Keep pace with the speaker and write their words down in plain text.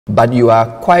But you are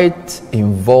quite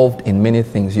involved in many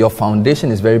things. Your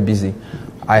foundation is very busy.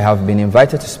 I have been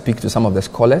invited to speak to some of the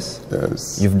scholars.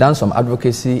 Yes. You've done some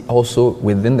advocacy also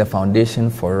within the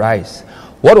foundation for RISE.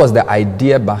 What was the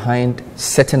idea behind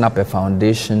setting up a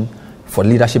foundation for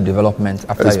leadership development?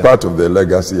 As part of the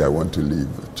legacy I want to leave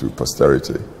to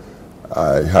posterity,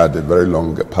 I had a very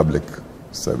long public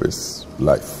service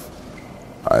life.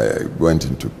 I went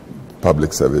into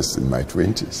public service in my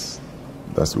 20s.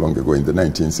 That's long ago, in the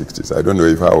 1960s. I don't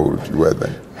know how old you were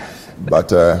then.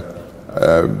 But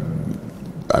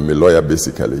I'm a lawyer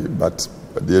basically, but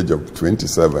at the age of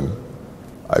 27,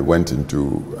 I went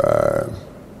into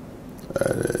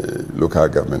local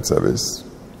government service,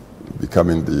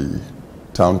 becoming the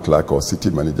town clerk or city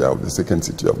manager of the second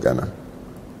city of Ghana,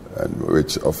 and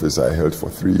which office I held for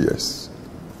 3 years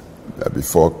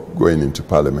before going into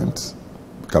parliament,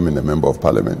 becoming a member of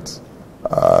parliament,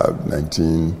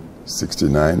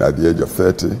 1969 at the age of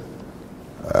 30,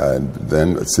 and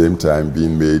then at the same time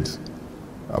being made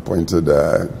appointed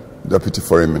Deputy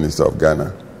Foreign Minister of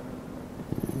Ghana.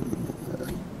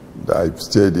 I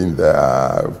stayed in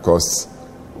there, of course,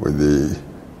 with the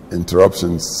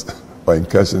interruptions or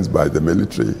incursions by the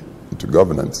military into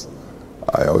governance.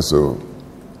 I also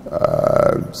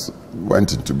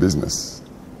went into business,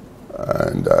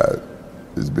 and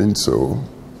it's been so,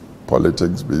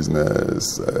 politics,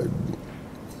 business,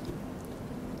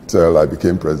 till I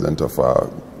became president of our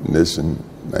nation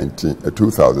in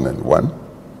 2001.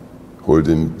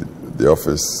 Holding the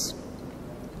office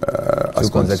as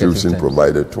constitution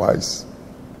provided twice,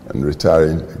 and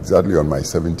retiring exactly on my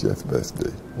 70th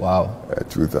birthday. Wow.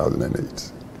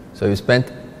 2008. So you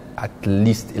spent at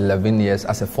least 11 years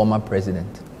as a former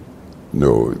president?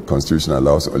 No, constitution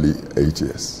allows only 8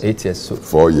 years. 8 years. So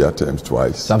 4-year terms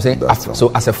twice. So I'm saying,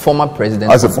 so as a former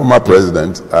president? As a former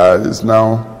president, it's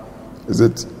now, is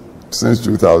it since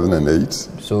 2008?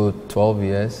 So 12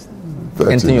 years.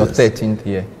 Entering your 13th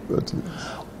year. 13 years.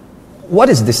 What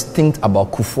is distinct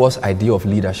about Kufuor's idea of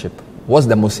leadership? What's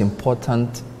the most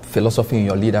important philosophy in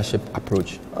your leadership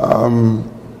approach?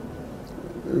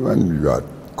 When you are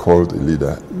called a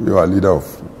leader, you are a leader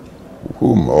of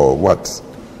whom or what?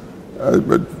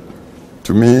 But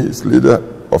to me, it's leader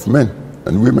of men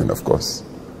and women, of course.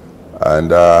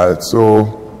 And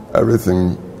so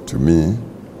everything to me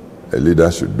a leader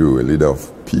should do, a leader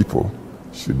of people,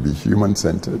 should be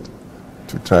human-centered,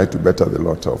 to try to better the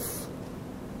lot of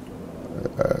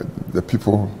the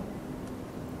people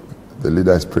the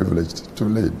leader is privileged to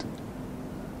lead.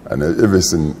 And if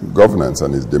it's in governance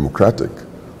and it's democratic,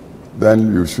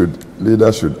 then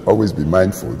leaders should always be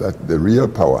mindful that the real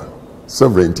power,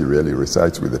 sovereignty really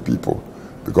resides with the people,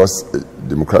 because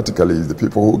democratically it's the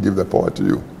people who give the power to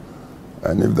you.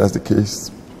 And if that's the case,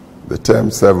 the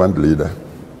term servant leader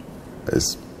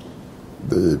is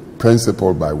the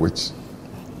principle by which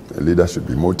a leader should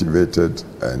be motivated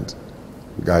and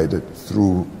guided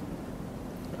through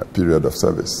a period of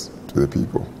service to the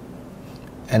people.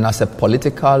 And as a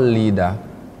political leader,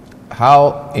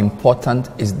 how important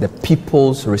is the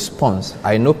people's response?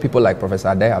 I know people like Professor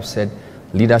Adai have said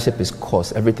leadership is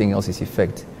cause, everything else is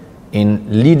effect.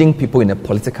 In leading people in a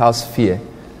political sphere,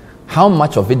 how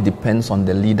much of it depends on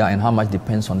the leader and how much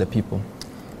depends on the people?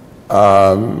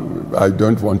 I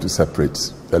don't want to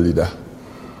separate the leader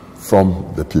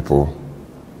from the people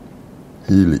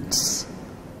he leads.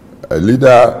 A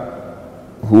leader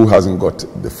who hasn't got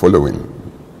the following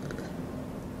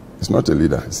is not a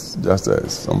leader. It's just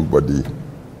somebody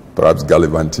perhaps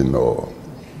gallivanting or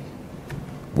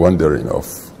wandering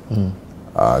off.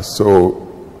 So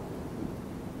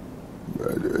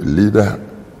a leader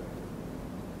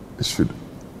should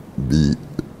be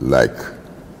like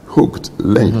hooked,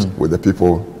 linked with the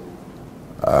people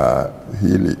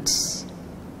he leads.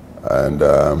 And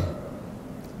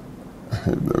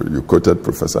you quoted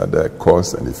Professor Adair,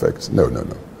 cause and effect. No.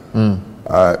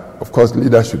 Of course,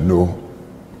 leaders should know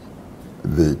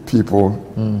the people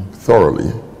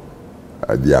thoroughly,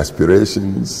 the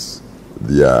aspirations,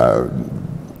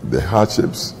 the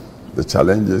hardships, the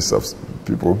challenges of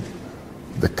people.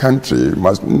 The country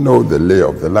must know the lay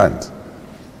of the land.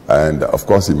 And of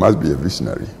course, he must be a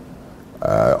visionary,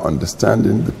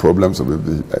 understanding the problems of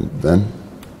it, and then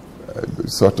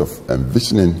sort of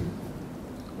envisioning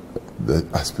the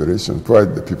aspirations, where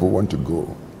the people want to go,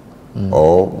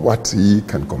 or what he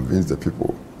can convince the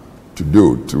people to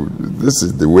do. This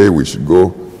is the way we should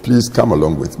go. Please come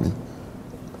along with me.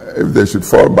 If they should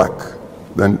fall back,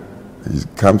 then he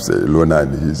comes alone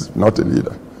and he's not a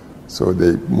leader. So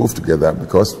they move together,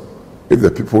 because if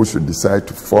the people should decide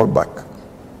to fall back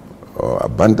or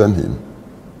abandon him,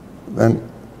 then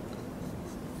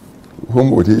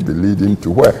whom would he be leading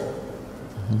to where?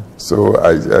 So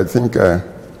I think they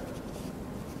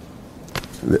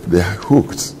are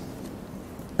hooked,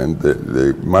 and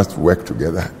they must work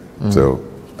together. So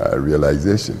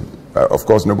realization. Of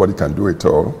course, nobody can do it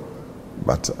all,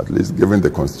 but at least given the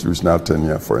constitutional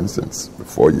tenure, for instance,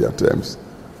 4-year terms,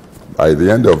 by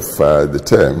the end of the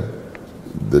term,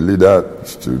 the leader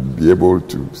should be able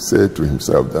to say to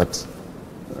himself that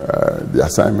the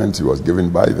assignment he was given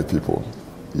by the people,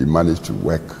 he managed to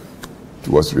work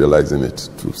towards realizing it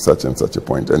to such and such a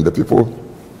point. And the people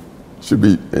should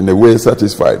be, in a way,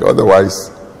 satisfied.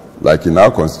 Otherwise, like in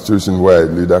our constitution where a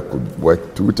leader could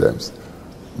work 2 terms,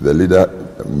 the leader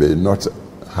may not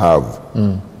have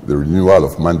the renewal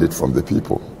of mandate from the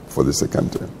people for the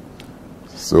second term.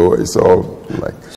 So it's all like